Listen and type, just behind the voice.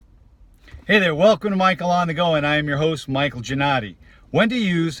Hey there, welcome to Michael on the Go, and I am your host, Michael Giannotti. When to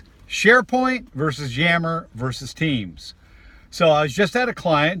use SharePoint versus Yammer versus Teams. So I was just at a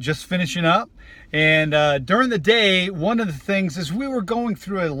client, just finishing up, and during the day, one of the things is we were going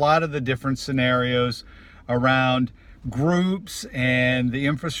through a lot of the different scenarios around groups and the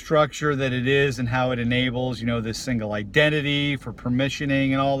infrastructure that it is and how it enables, this single identity for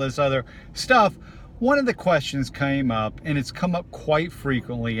permissioning and all this other stuff. One of the questions came up, and it's come up quite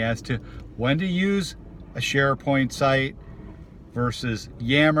frequently, as to when to use a SharePoint site versus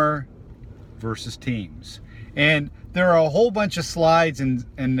Yammer versus Teams. And there are a whole bunch of slides and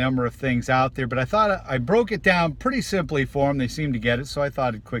number of things out there, but I thought I broke it down pretty simply for them. They seem to get it, so I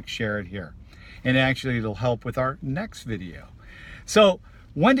thought I'd quick share it here. And actually it'll help with our next video. So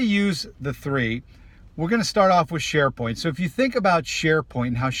when to use the three, we're going to start off with SharePoint. So if you think about SharePoint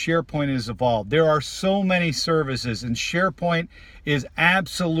and how SharePoint has evolved, there are so many services, and SharePoint is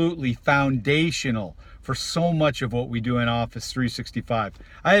absolutely foundational for so much of what we do in Office 365.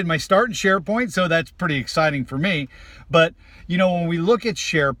 I had my start in SharePoint, so that's pretty exciting for me. But, when we look at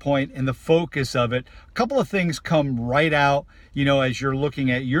SharePoint and the focus of it, a couple of things come right out, as you're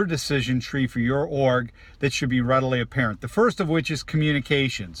looking at your decision tree for your org that should be readily apparent. The first of which is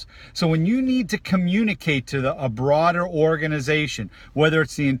communications. So when you need to communicate to a broader organization, whether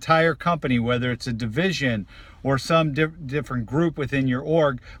it's the entire company, whether it's a division, or some different group within your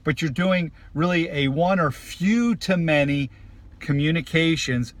org, but you're doing really a one or few to many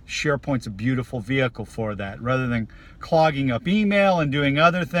communications, SharePoint's a beautiful vehicle for that. Rather than clogging up email and doing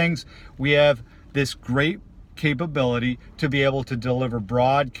other things, we have this great capability to be able to deliver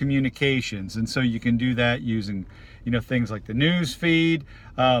broad communications. And so you can do that using, things like the news feed.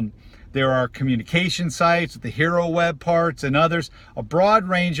 There are communication sites, the Hero Web parts and others, a broad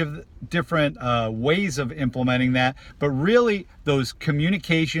range of different ways of implementing that. But really those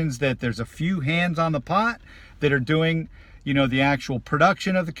communications that there's a few hands on the pot that are doing, the actual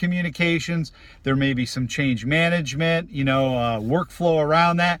production of the communications. There may be some change management, workflow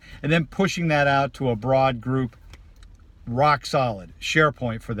around that, and then pushing that out to a broad group. Rock solid.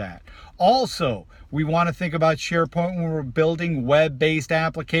 SharePoint for that. Also, we want to think about SharePoint when we're building web-based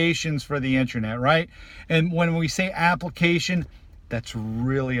applications for the internet, right? And when we say application, that's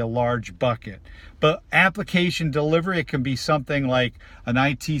really a large bucket. But application delivery, it can be something like an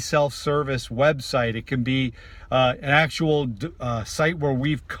IT self-service website. It can be an actual site where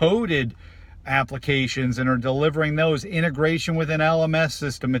we've coded applications and are delivering those, integration with an LMS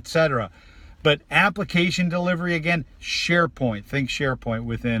system, etc. But application delivery, again, SharePoint. Think SharePoint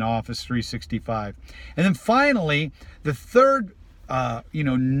within Office 365. And then finally, the third,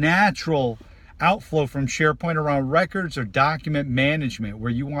 natural outflow from SharePoint around records or document management,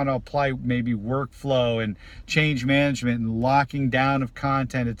 where you want to apply maybe workflow and change management and locking down of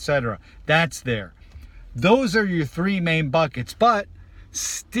content, etc. That's there. Those are your three main buckets. But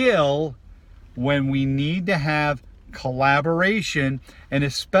still, when we need to have collaboration, and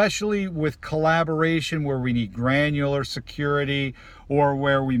especially with collaboration where we need granular security or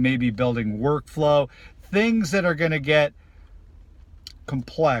where we may be building workflow, things that are going to get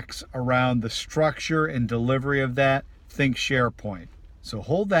complex around the structure and delivery of that, think SharePoint. So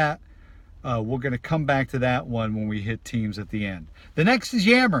hold that. We're going to come back to that one when we hit Teams at the end. The next is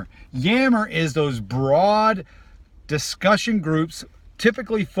Yammer. Yammer is those broad discussion groups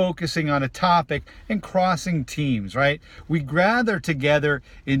typically focusing on a topic and crossing teams, right? We gather together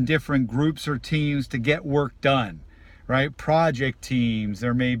in different groups or teams to get work done, right? Project teams,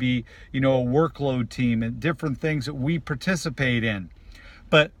 there may be, a workload team and different things that we participate in.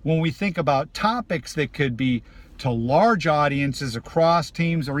 But when we think about topics that could be to large audiences across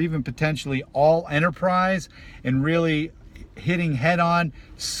teams or even potentially all enterprise and really hitting head-on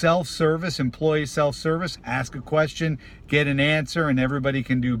self-service, employee self-service, ask a question, get an answer, and everybody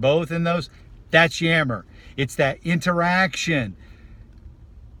can do both in those, that's Yammer. It's that interaction.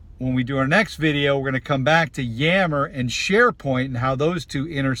 When we do our next video, we're going to come back to Yammer and SharePoint and how those two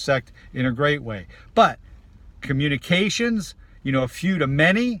intersect in a great way. But communications, a few to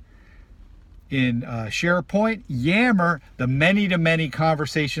many in SharePoint. Yammer, the many-to-many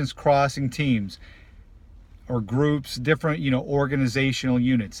conversations crossing teams or groups, different, organizational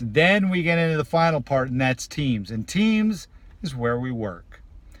units. Then we get into the final part, and that's Teams. And Teams is where we work.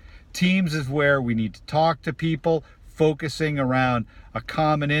 Teams is where we need to talk to people, focusing around a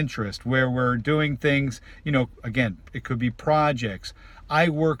common interest, where we're doing things, again, it could be projects, I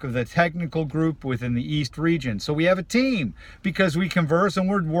work with a technical group within the East region. So we have a team because we converse and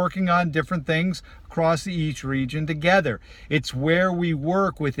we're working on different things across the East region together. It's where we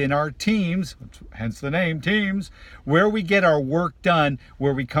work within our teams, hence the name teams, where we get our work done,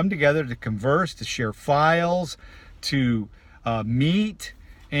 where we come together to converse, to share files, to meet,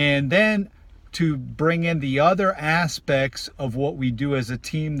 and then to bring in the other aspects of what we do as a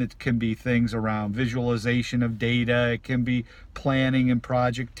team. That can be things around visualization of data, it can be planning and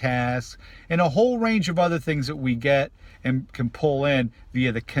project tasks, and a whole range of other things that we get and can pull in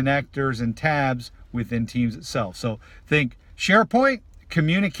via the connectors and tabs within Teams itself. So think SharePoint,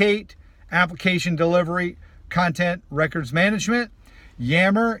 communicate, application delivery, content records management.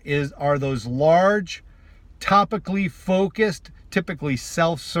 Yammer are those large, topically focused, typically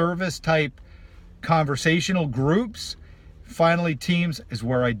self-service type conversational groups. Finally, Teams is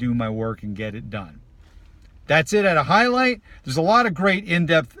where I do my work and get it done. That's it at a highlight. There's a lot of great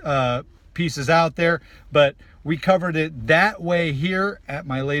in-depth pieces out there, but we covered it that way here at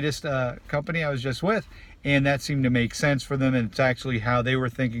my latest company I was just with, and that seemed to make sense for them, and it's actually how they were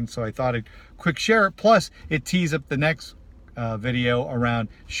thinking, so I thought I'd quick share it. Plus, it tees up the next video around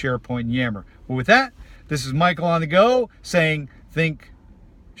SharePoint and Yammer. Well, with that, this is Michael on the Go saying think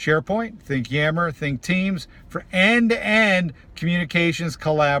SharePoint, think Yammer, think Teams for end-to-end communications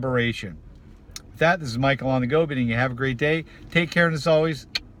collaboration. With that, this is Michael on the Go bidding you have a great day. Take care, and as always,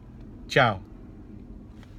 ciao.